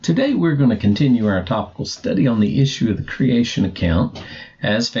Today we're going to continue our topical study on the issue of the creation account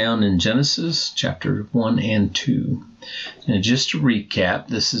as found in Genesis chapter 1 and 2. And just to recap,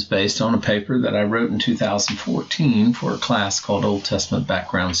 this is based on a paper that I wrote in 2014 for a class called Old Testament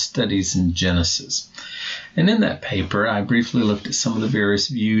Background Studies in Genesis. And in that paper, I briefly looked at some of the various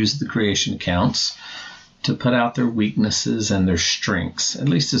views of the creation accounts to put out their weaknesses and their strengths, at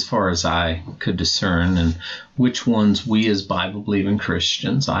least as far as I could discern, and which ones we as Bible-believing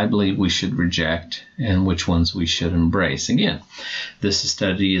Christians, I believe we should reject, and which ones we should embrace. Again, the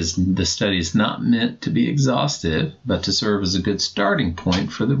study is not meant to be exhaustive, but to serve as a good starting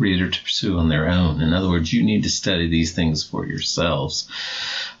point for the reader to pursue on their own. In other words, you need to study these things for yourselves.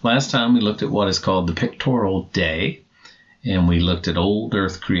 Last time we looked at what is called the pictorial day, and we looked at old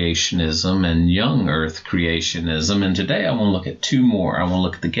earth creationism and young earth creationism. And today I want to look at two more. I want to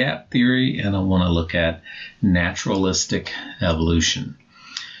look at the gap theory, and I want to look at naturalistic evolution.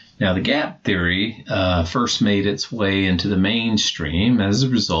 Now, the gap theory first made its way into the mainstream as a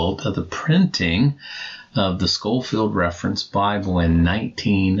result of the printing of the Scofield Reference Bible in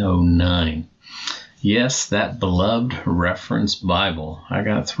 1909. Yes, that beloved reference Bible. I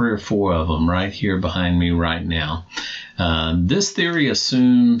got 3 or 4 of them right here behind me right now. This theory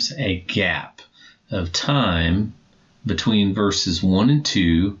assumes a gap of time between verses 1 and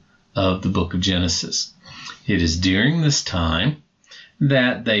 2 of the book of Genesis. It is during this time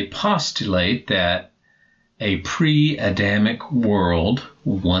that they postulate that a pre-Adamic world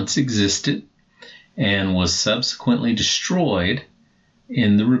once existed and was subsequently destroyed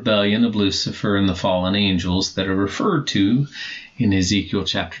in the rebellion of Lucifer and the fallen angels that are referred to in Ezekiel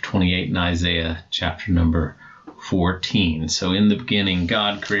chapter 28 and Isaiah chapter number 14. So in the beginning,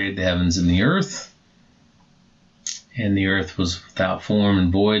 God created the heavens and the earth was without form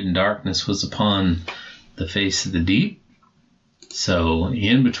and void, and darkness was upon the face of the deep. So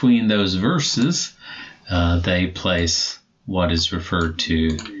in between those verses, they place what is referred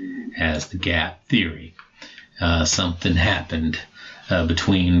to as the gap theory. Something happened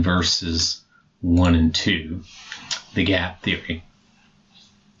between verses 1 and 2, the gap theory.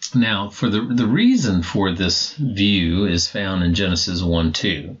 Now, for the reason for this view is found in Genesis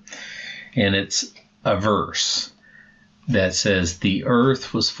 1:2, and it's a verse that says, "The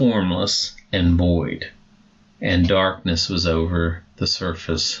earth was formless and void, and darkness was over the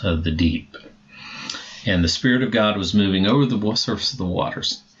surface of the deep. And the Spirit of God was moving over the surface of the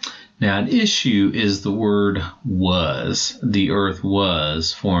waters." Now, an issue is the word was. The earth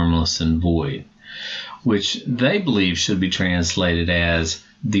was formless and void, which they believe should be translated as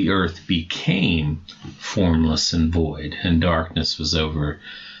the earth became formless and void, and darkness was over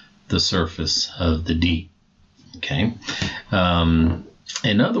the surface of the deep. Okay?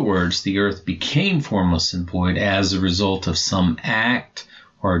 In other words, the earth became formless and void as a result of some act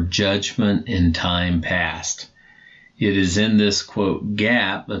or judgment in time past. It is in this, quote,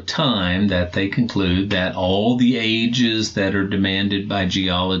 gap of time that they conclude that all the ages that are demanded by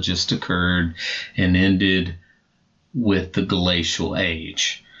geologists occurred and ended with the glacial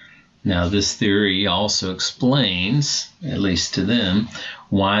age. Now, this theory also explains, at least to them,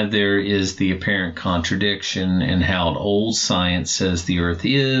 why there is the apparent contradiction in how old science says the earth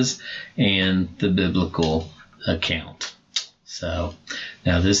is and the biblical account. So,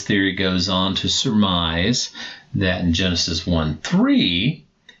 now this theory goes on to surmise that in Genesis 1:3,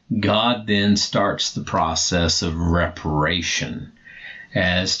 God then starts the process of reparation,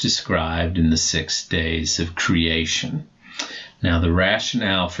 as described in the 6 days of creation. Now, the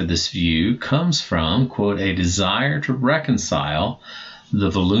rationale for this view comes from, quote, a desire to reconcile the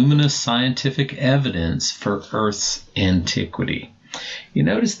voluminous scientific evidence for Earth's antiquity. You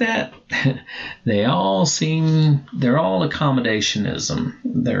notice that? They're all accommodationism.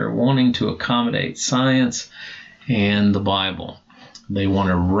 They're wanting to accommodate science and the Bible. They want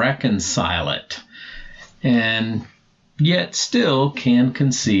to reconcile it, and yet still can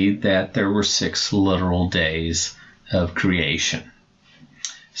concede that there were 6 literal days of creation.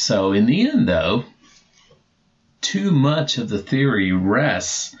 So in the end, though, too much of the theory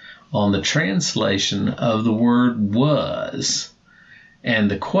rests on the translation of the word was and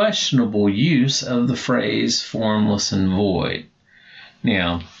the questionable use of the phrase formless and void.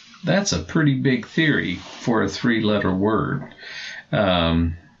 Now, that's a pretty big theory for a 3-letter word.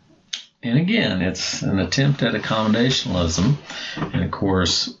 And again, it's an attempt at accommodationism. And of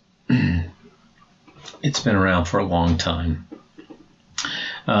course, it's been around for a long time.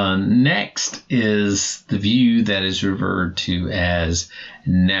 Next is the view that is referred to as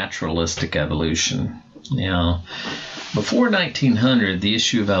naturalistic evolution. Now, before 1900, the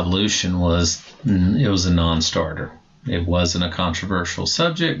issue of evolution was a non-starter. It wasn't a controversial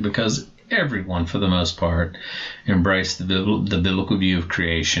subject because everyone, for the most part, embraced the biblical view of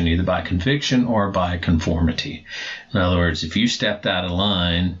creation, either by conviction or by conformity. In other words, if you stepped out of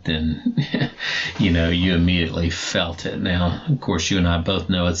line, then, you immediately felt it. Now, of course, you and I both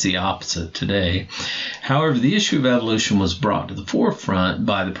know it's the opposite today. However, the issue of evolution was brought to the forefront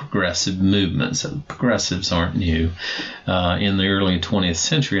by the progressive movement. So the progressives aren't new. In the early 20th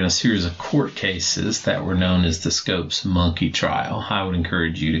century, in a series of court cases that were known as the Scopes monkey trial. I would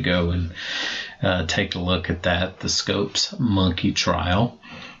encourage you to go and take a look at that, the Scopes monkey trial.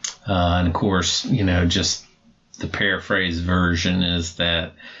 And of course, just the paraphrase version is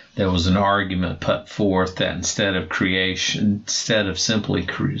that there was an argument put forth that instead of simply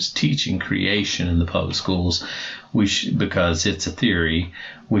teaching creation in the public schools, because it's a theory,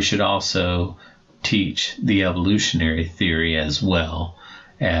 we should also teach the evolutionary theory as well,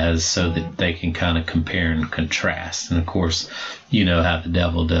 so that they can kind of compare and contrast. And of course, you know how the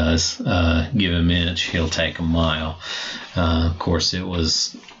devil does. Give him an inch, he'll take a mile. Of course, it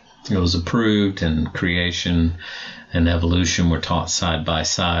was approved, and creation and evolution were taught side by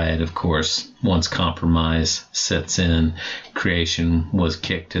side. Of course, once compromise sets in, creation was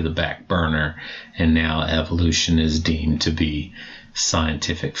kicked to the back burner, and now evolution is deemed to be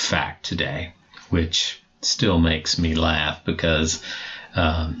scientific fact today, which still makes me laugh because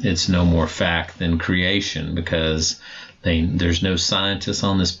it's no more fact than creation, because there's no scientist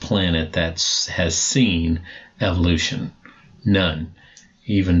on this planet that has seen evolution. None.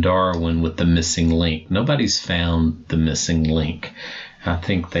 Even Darwin with the missing link. Nobody's found the missing link. I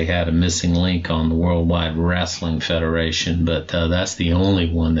think they had a missing link on the Worldwide Wrestling Federation, but that's the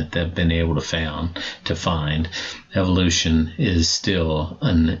only one that they've been able to find. Evolution is still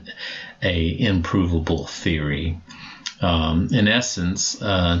a improvable theory. In essence,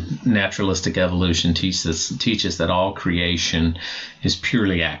 naturalistic evolution teaches that all creation is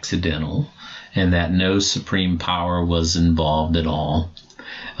purely accidental, and that no supreme power was involved at all.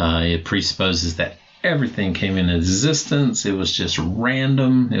 It presupposes that everything came into existence. It was just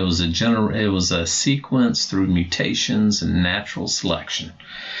random. It was a sequence through mutations and natural selection.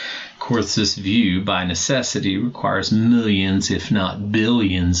 Of course, this view, by necessity, requires millions, if not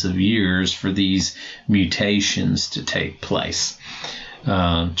billions, of years for these mutations to take place.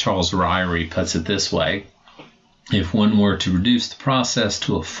 Charles Ryrie puts it this way: if one were to reduce the process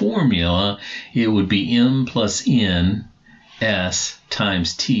to a formula, it would be M plus N S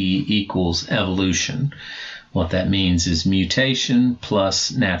times T equals evolution. What that means is mutation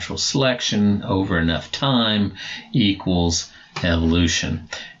plus natural selection over enough time equals evolution.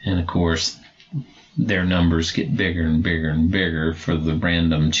 And of course, their numbers get bigger and bigger and bigger for the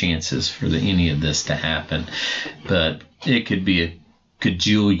random chances for any of this to happen. But it could be a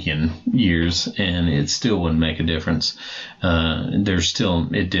gajillion years and it still wouldn't make a difference.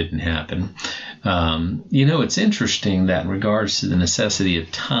 It didn't happen. It's interesting that in regards to the necessity of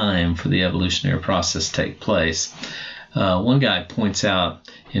time for the evolutionary process to take place, one guy points out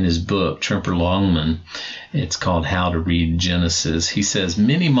in his book, Tremper Longman, it's called How to Read Genesis. He says,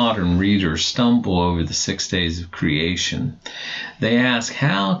 many modern readers stumble over the 6 days of creation. They ask,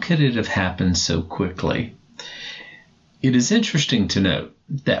 how could it have happened so quickly? It is interesting to note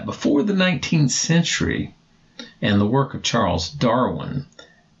that before the 19th century and the work of Charles Darwin,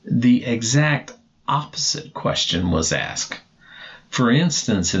 the exact opposite question was asked. For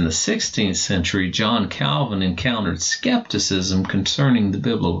instance, in the 16th century, John Calvin encountered skepticism concerning the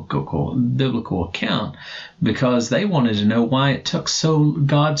biblical account because they wanted to know why it took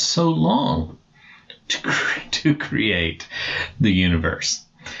God so long to create the universe.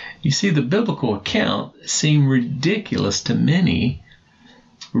 You see, the biblical account seemed ridiculous to many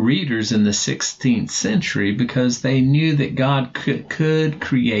readers in the 16th century because they knew that God could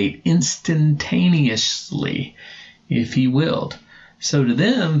create instantaneously if he willed. So to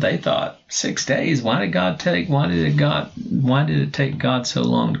them, they thought 6 days. Why did it take God so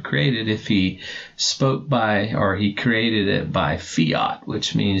long to create it if he spoke he created it by fiat,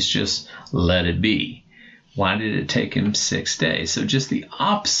 which means just let it be? Why did it take him 6 days? So just the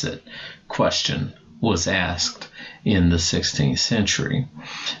opposite question was asked in the 16th century.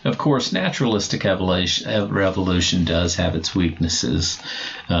 Of course, naturalistic evolution does have its weaknesses.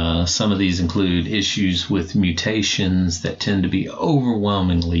 Some of these include issues with mutations that tend to be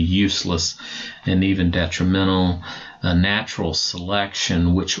overwhelmingly useless and even detrimental, natural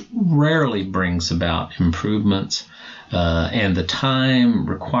selection, which rarely brings about improvements, and the time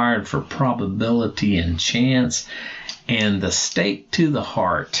required for probability and chance. And the stake to the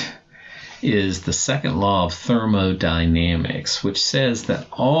heart is the second law of thermodynamics, which says that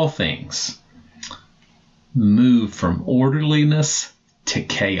all things move from orderliness to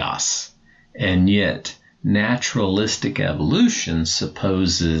chaos, and yet naturalistic evolution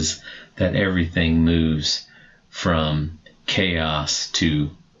supposes that everything moves from chaos to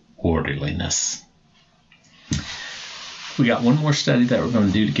orderliness. We got one more study that we're going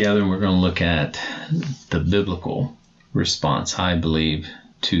to do together, and we're going to look at the biblical response, I believe,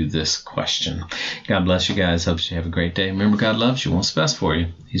 to this question. God bless you guys. Hope you have a great day. Remember, God loves you, wants the best for you.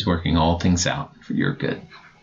 He's working all things out for your good.